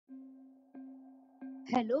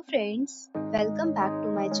Hello friends, welcome back to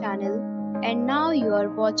my channel, and now you are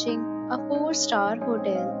watching a 4-star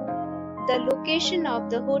hotel. The location of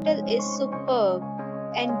the hotel is superb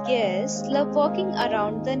and guests love walking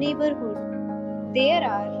around the neighborhood. There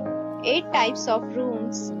are 8 types of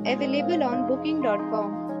rooms available on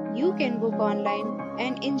booking.com. You can book online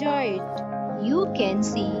and enjoy it. You can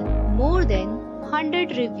see more than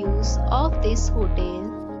 100 reviews of this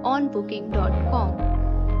hotel on booking.com.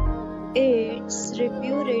 Its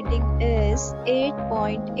review rating is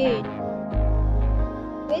 8.8,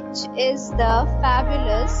 which is the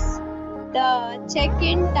fabulous. The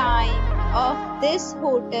check-in time of this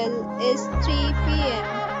hotel is 3 p.m.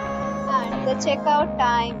 and the checkout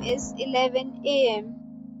time is 11 a.m.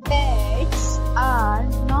 Pets are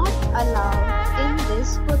not allowed in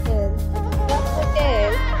this hotel. The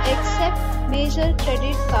hotel accepts major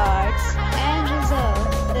credit cards and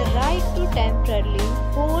reserves the right to temporarily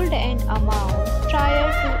hold an amount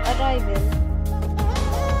prior to arrival.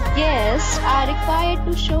 Guests are required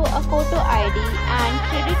to show a photo ID and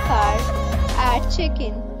credit card at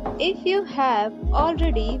check-in. If you have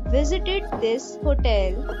already visited this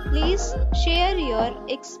hotel, please share your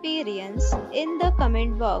experience in the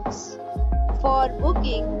comment box. For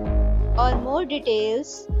booking or more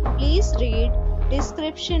details, please read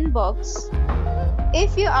description box.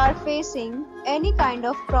 If you are facing any kind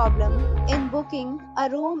of problem in booking a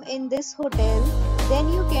room in this hotel, then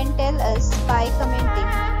you can tell us by commenting.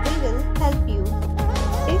 We will help you.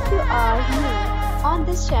 If you are new on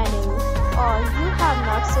this channel or you have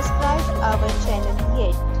not subscribed our channel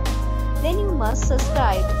yet, then you must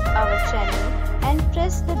subscribe our channel and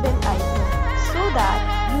press the bell icon so that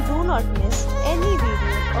you do not miss any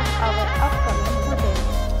video of our upcoming hotel.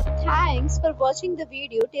 Thanks for watching the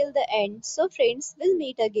video till the end. So friends, we'll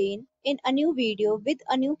meet again in a new video with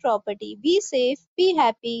a new property. Be safe, be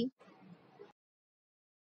happy.